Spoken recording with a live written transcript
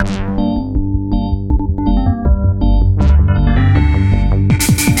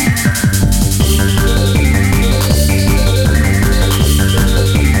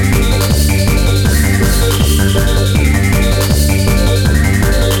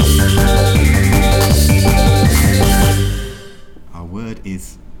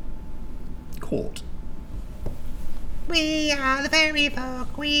fairy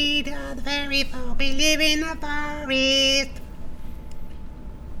folk. We are the fairy folk. We live in the forest.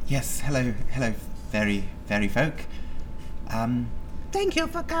 Yes, hello, fairy folk. Thank you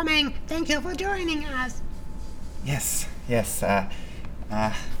for coming. Thank you for joining us. Yes. It's an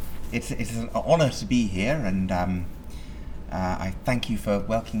honour to be here, and I thank you for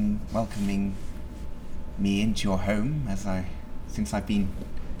welcoming me into your home. Since I've been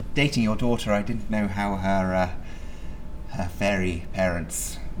dating your daughter, I didn't know how her fairy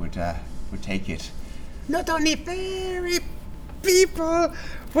parents would take it. Not only fairy people,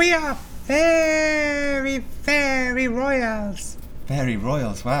 we are fairy royals. Fairy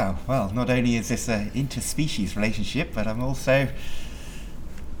royals, wow. Well, not only is this an interspecies relationship, but I'm also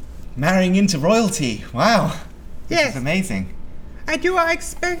marrying into royalty. Wow. This is amazing. And you are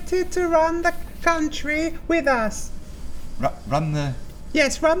expected to run the country with us. Run the...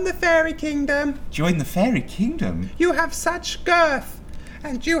 Yes, run the fairy kingdom. Join the fairy kingdom? You have such girth,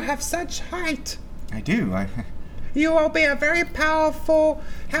 and you have such height. I do. You will be a very powerful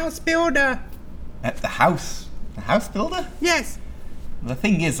house builder. The house builder? Yes. The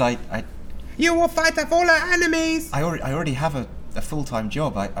thing is, You will fight off all our enemies. I already have a full-time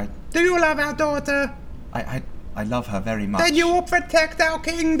job. Do you love our daughter? I love her very much. Then you will protect our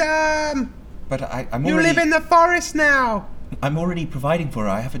kingdom. But I'm already... You live in the forest now. I'm already providing for her.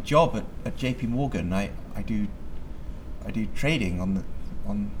 I have a job at JP Morgan. I do trading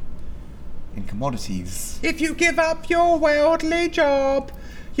in commodities. If you give up your worldly job,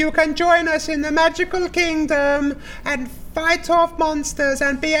 you can join us in the magical kingdom and fight off monsters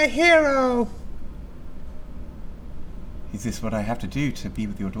and be a hero. Is this what I have to do to be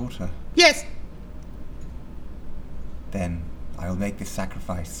with your daughter? Yes. Then I'll make this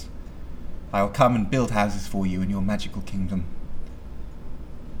sacrifice. I'll come and build houses for you in your magical kingdom.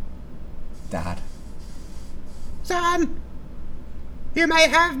 Dad. Son, you may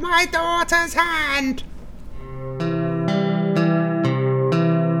have my daughter's hand.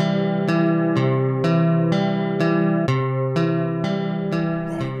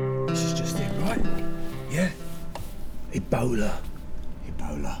 Right, this is just it, right? Yeah. Ebola.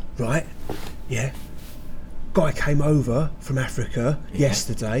 Right? Yeah. Guy came over from Africa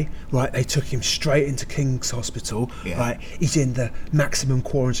yesterday, right? They took him straight into King's Hospital, right? He's in the maximum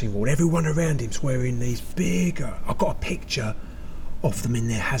quarantine ward. Everyone around him's wearing these big... I've got a picture of them in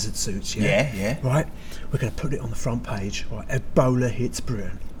their hazard suits, Yeah. Right? We're going to put it on the front page, right? Ebola hits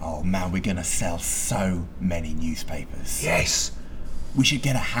Britain. Oh man, we're going to sell so many newspapers. Yes! We should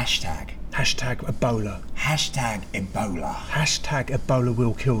get a hashtag. Hashtag Ebola. Hashtag Ebola. Hashtag Ebola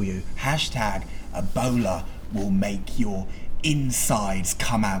will kill you. Hashtag Ebola will make your insides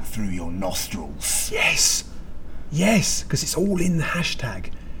come out through your nostrils. Yes, because it's all in the hashtag.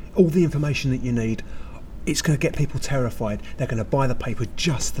 All the information that you need. It's going to get people terrified. They're going to buy the paper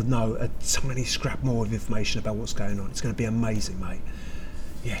just to know a tiny scrap more of information about what's going on. It's going to be amazing, mate.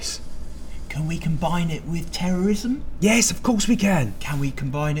 Yes. Can we combine it with terrorism? Yes, of course we can. Can we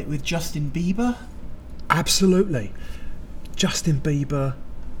combine it with Justin Bieber? Absolutely. Justin Bieber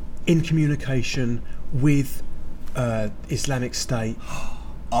in communication with Islamic State.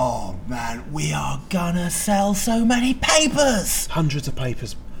 Oh man, we are gonna sell so many papers! Hundreds of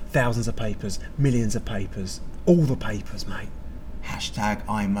papers, thousands of papers, millions of papers. All the papers, mate. Hashtag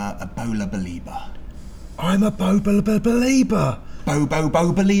I'm a Ebola believer. I'm a Boba believer.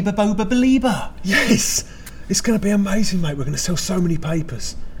 Boba believer. Yes! It's going to be amazing, mate. We're going to sell so many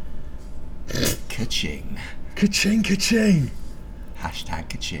papers. Ka-ching. Ka-ching, ka-ching. Hashtag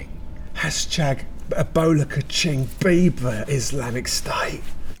ka-ching. Hashtag Ebola ka-ching Bieber Islamic State.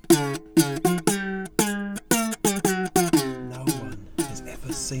 No one has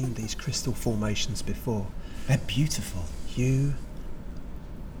ever seen these crystal formations before. They're beautiful. You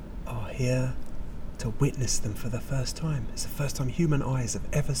are here to witness them for the first time. It's the first time human eyes have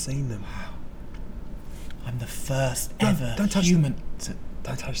ever seen them. Wow. I'm the first don't touch human them.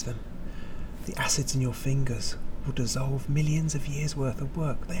 Don't touch them. The acids in your fingers will dissolve millions of years worth of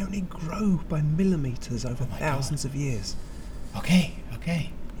work. They only grow by millimetres over thousands of years. Okay.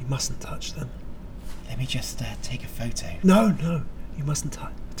 You mustn't touch them. Let me just take a photo. No, you mustn't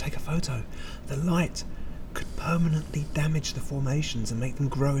take a photo. The light could permanently damage the formations and make them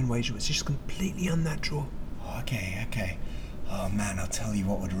grow in ways which is just completely unnatural. Okay. Oh man, I'll tell you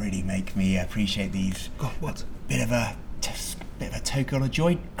what would really make me appreciate these. God, what? Bit of a toke on a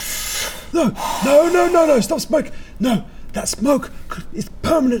joint. No, stop smoke. No, that smoke is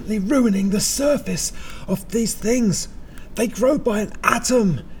permanently ruining the surface of these things. They grow by an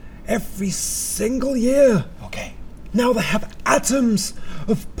atom every single year. Okay. Now they have atoms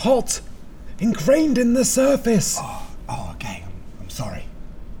of pot ingrained in the surface. Oh, okay.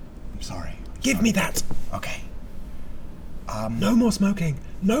 Give me that. Okay. No more smoking.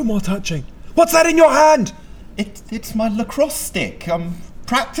 No more touching. What's that in your hand? It's my lacrosse stick. I'm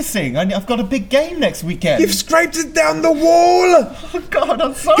practicing. I've got a big game next weekend. You've scraped it down the wall. Oh God,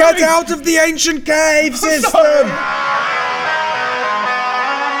 I'm sorry. Get out of the ancient cave system. Sorry.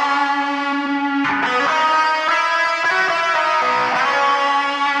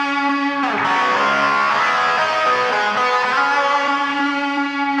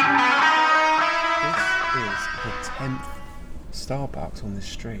 Starbucks on this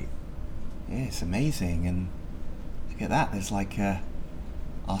street. Yeah, it's amazing, and look at that. There's like a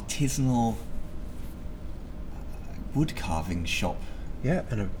artisanal wood carving shop. Yeah,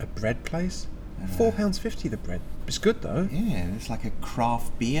 and a bread place. £4.50 the bread. It's good though. Yeah, there's like a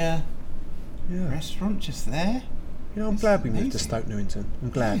craft beer restaurant just there. You know, I'm glad we moved to Stoke Newington. I'm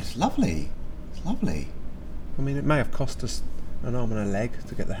glad. Yeah, it's lovely. It's lovely. I mean, it may have cost us an arm and a leg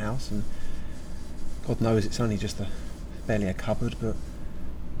to get the house, and God knows it's only just barely a cupboard, but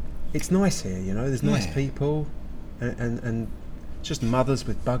it's nice here, you know. There's nice people and just mothers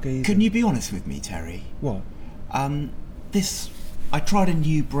with buggies. Can you be honest with me, Terry? What? I tried a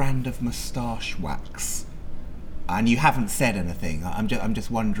new brand of moustache wax, and you haven't said anything. I'm just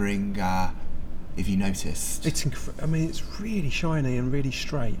wondering if you noticed. It's I mean, it's really shiny and really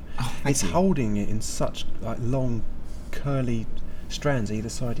straight. Oh, it's thank you. holding it in such like long, curly strands either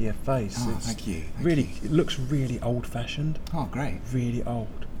side of your face. Oh, it's thank you. It looks really old-fashioned. Oh, great. Really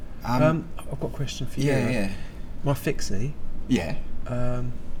old. I've got a question for you. Yeah. My fixie. Yeah. Well,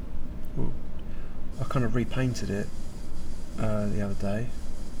 I kind of repainted it the other day.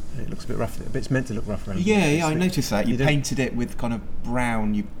 And it looks a bit rough, but it's meant to look rough around. Yeah, I noticed that. You painted it with kind of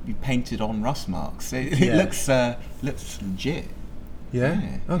brown. You painted on rust marks. It looks legit.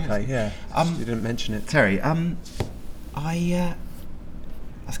 Yeah. Okay. Yeah. You didn't mention it, Terry. I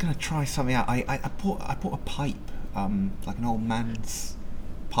was going to try something out. I bought a pipe, like an old man's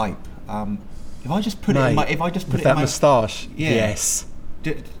pipe. If I just put it in my moustache. Yeah. Yes.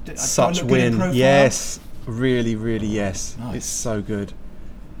 Such win. Yes. Really, really, yes. Nice. It's so good.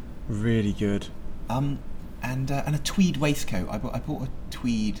 Really good. And a tweed waistcoat. I bought a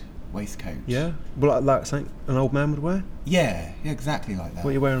tweed waistcoat. Yeah. Well, like something an old man would wear. Yeah, exactly like that. What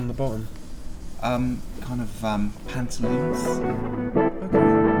are you wearing on the bottom? Kind of pantaloons.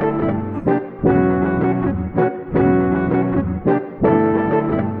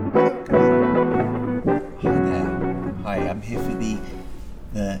 Okay. Hi there. Hi, I'm here for the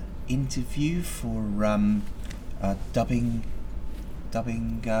interview for dubbing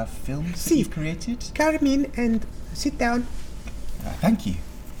films that you've created. Come in and sit down. Thank you.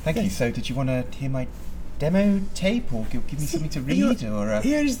 So, did you want to hear my demo tape, or give me something to read, or?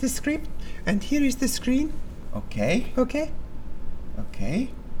 Here is the script, and here is the screen. Okay.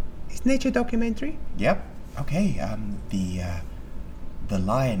 It's nature documentary. Yep. Okay. The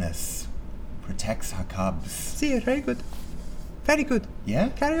lioness protects her cubs. See, very good. Very good. Yeah.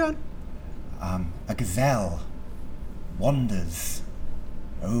 Carry on. A gazelle wanders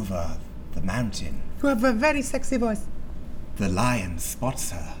over the mountain. You have a very sexy voice. The lion spots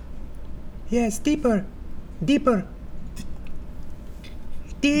her. Yes, deeper. The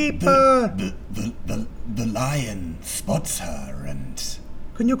lion spots her, and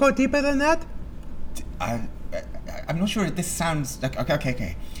Can you go deeper than that? I'm not sure. This sounds like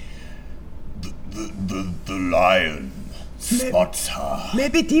okay. The lion spots her.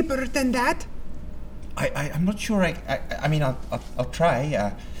 Maybe deeper than that? I'm not sure. I mean, I'll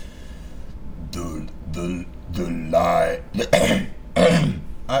try. The lion.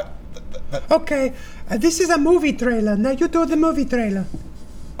 Okay, this is a movie trailer. Now you do the movie trailer.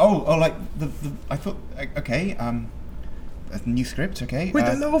 Oh, like the I thought. Okay. A new script. Okay. With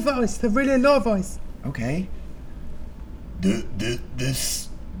a low voice, the really low voice. Okay. This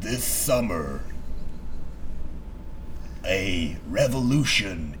summer, a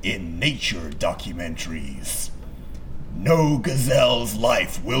revolution in nature documentaries. No gazelle's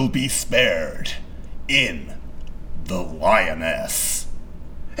life will be spared in The Lioness.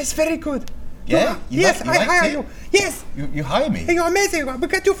 It's very good. Yeah? Yes, I hire it? you. Yes. You hire me? You're amazing. We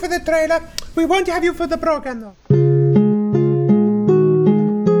got you for the trailer. We won't have you for the program though.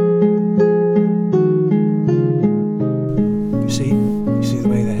 You see the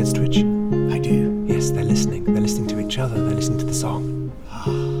way their heads twitch? I do. Yes, they're listening. They're listening to each other. They're listening to the song.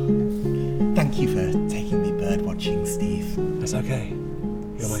 Thank you for taking me bird watching, Steve. That's okay.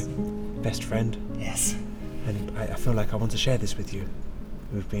 You're my best friend. Yes. And I feel like I want to share this with you.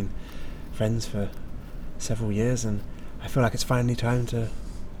 We've been friends for several years, and I feel like it's finally time to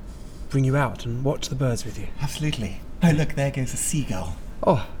bring you out and watch the birds with you. Absolutely. Oh, look, there goes a seagull.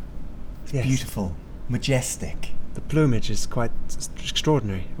 Oh, Yes. Beautiful. Majestic. The plumage is quite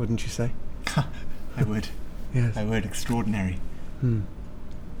extraordinary, wouldn't you say? I would. Yes. I would. Extraordinary.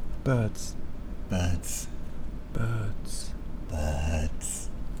 Birds. Birds. Birds. Birds.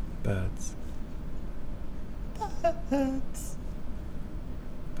 Birds. Birds.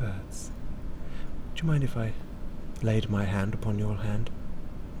 Birds. Do you mind if I laid my hand upon your hand?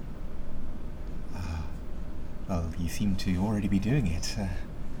 Well, you seem to already be doing it.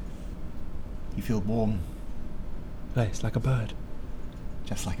 You feel warm, Yes, like a bird.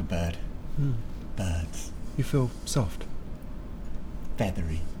 just like a bird. Birds. You feel soft,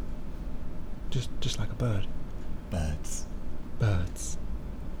 Feathery. just like a bird. Birds. Birds.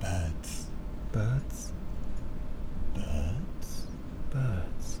 Birds. Birds. Birds.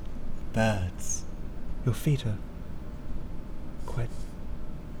 Birds. Birds. Your feet are quite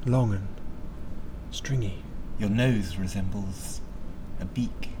long and stringy, Your nose resembles a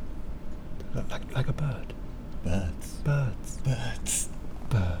beak. like a bird. Birds. Birds. Birds.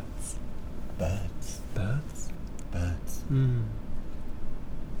 Birds. Birds. Birds. Birds.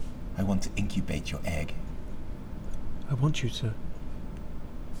 I want to incubate your egg. I want you to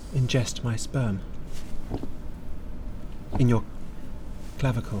ingest my sperm in your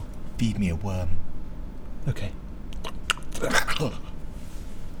clavicle. Feed me a worm. Okay.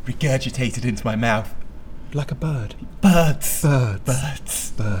 Regurgitate it into my mouth. Like a bird. Birds. Birds.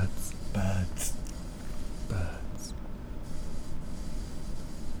 Birds. Birds. Birds. Birds.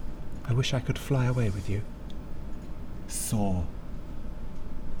 I wish I could fly away with you. Soar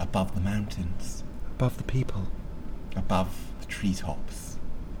above the mountains, Above the people. above the treetops,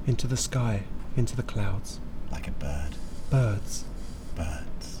 Into the sky. Into the clouds. like a bird. Birds.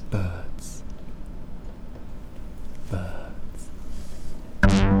 Birds. Birds.